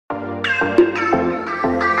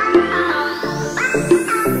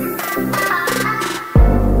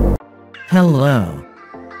Hello.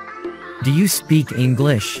 Do you speak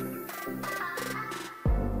English?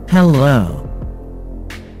 Hello.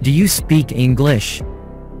 Do you speak English?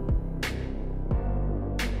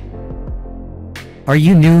 Are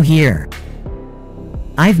you new here?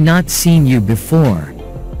 I've not seen you before.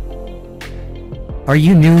 Are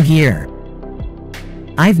you new here?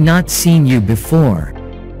 I've not seen you before.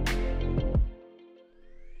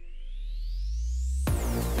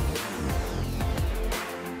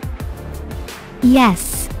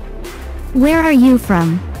 Yes. Where are you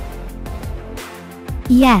from?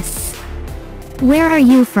 Yes. Where are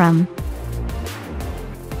you from?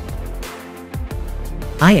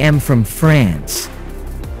 I am from France.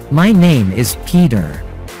 My name is Peter.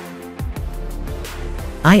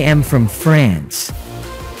 I am from France.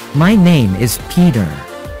 My name is Peter.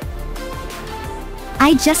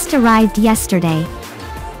 I just arrived yesterday.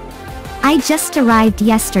 I just arrived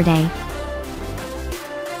yesterday.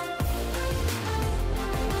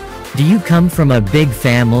 Do you come from a big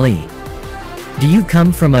family? Do you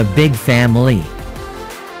come from a big family?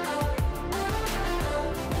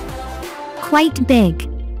 Quite big.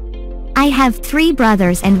 I have 3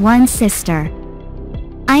 brothers and 1 sister.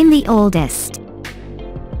 I'm the oldest.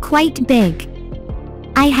 Quite big.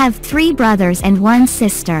 I have 3 brothers and 1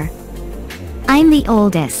 sister. I'm the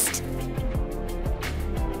oldest.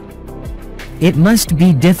 It must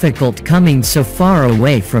be difficult coming so far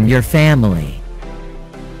away from your family.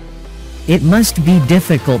 It must be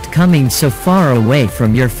difficult coming so far away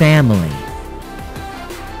from your family.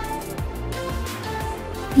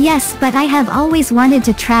 Yes, but I have always wanted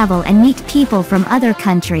to travel and meet people from other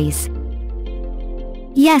countries.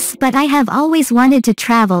 Yes, but I have always wanted to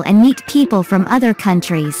travel and meet people from other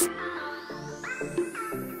countries.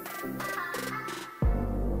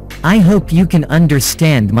 I hope you can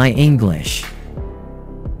understand my English.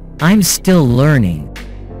 I'm still learning.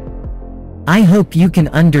 I hope you can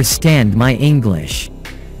understand my English.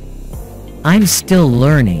 I'm still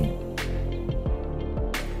learning.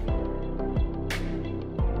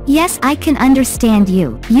 Yes, I can understand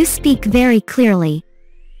you. You speak very clearly.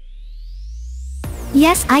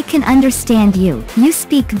 Yes, I can understand you. You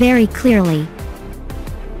speak very clearly.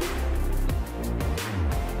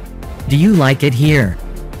 Do you like it here?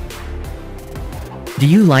 Do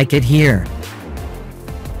you like it here?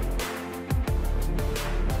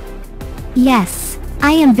 Yes,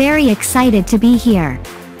 I am very excited to be here.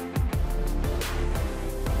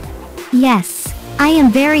 Yes, I am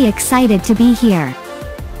very excited to be here.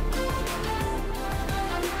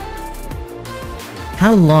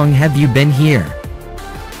 How long have you been here?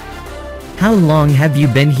 How long have you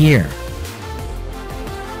been here?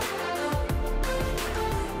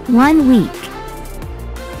 1 week.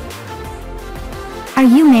 Are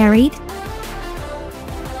you married?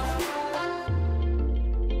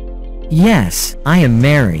 Yes, I am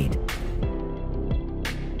married.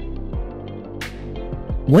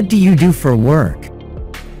 What do you do for work?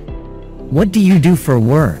 What do you do for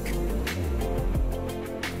work?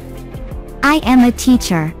 I am a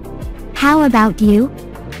teacher. How about you?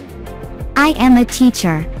 I am a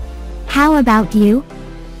teacher. How about you?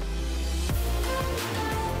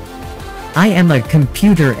 I am a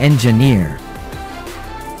computer engineer.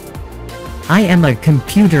 I am a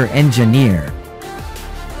computer engineer.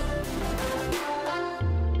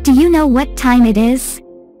 Do you know what time it is?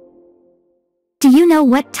 Do you know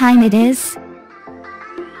what time it is?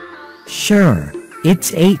 Sure, it's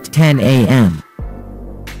 8:10 a.m.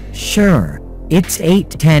 Sure, it's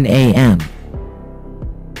 8:10 a.m.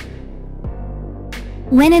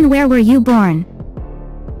 When and where were you born?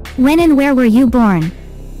 When and where were you born?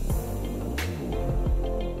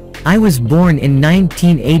 I was born in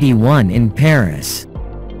 1981 in Paris.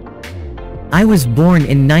 I was born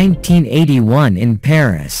in 1981 in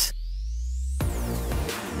Paris.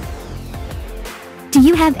 Do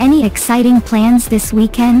you have any exciting plans this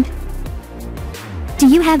weekend? Do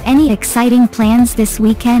you have any exciting plans this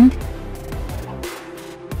weekend?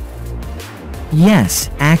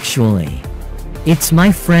 Yes, actually. It's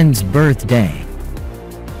my friend's birthday.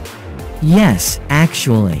 Yes,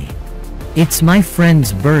 actually. It's my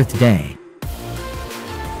friend's birthday.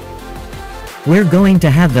 We're going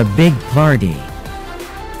to have a big party.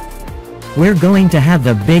 We're going to have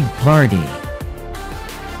a big party.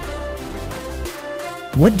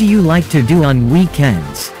 What do you like to do on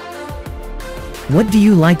weekends? What do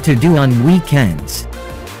you like to do on weekends?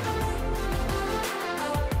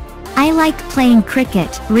 I like playing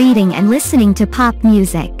cricket, reading and listening to pop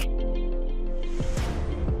music.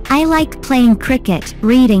 I like playing cricket,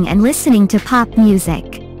 reading and listening to pop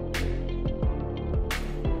music.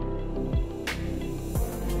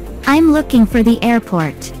 I'm looking for the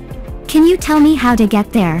airport. Can you tell me how to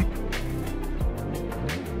get there?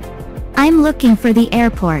 I'm looking for the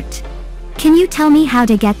airport. Can you tell me how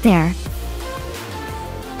to get there?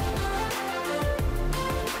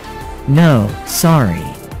 No, sorry.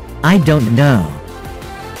 I don't know.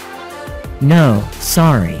 No,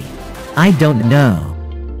 sorry. I don't know.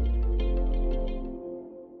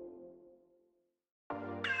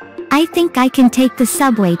 I think I can take the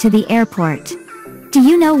subway to the airport. Do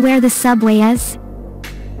you know where the subway is?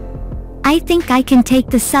 I think I can take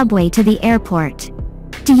the subway to the airport.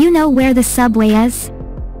 Do you know where the subway is?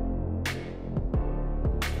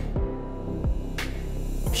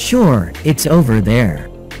 Sure, it's over there.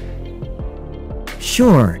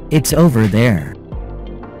 Sure, it's over there.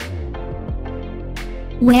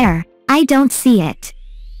 Where? I don't see it.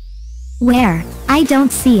 Where? I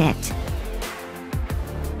don't see it.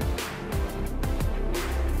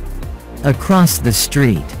 Across the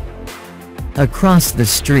street. Across the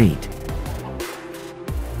street.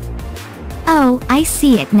 Oh, I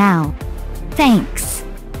see it now. Thanks.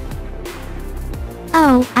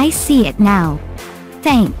 Oh, I see it now.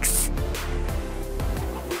 Thanks.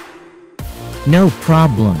 No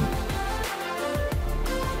problem.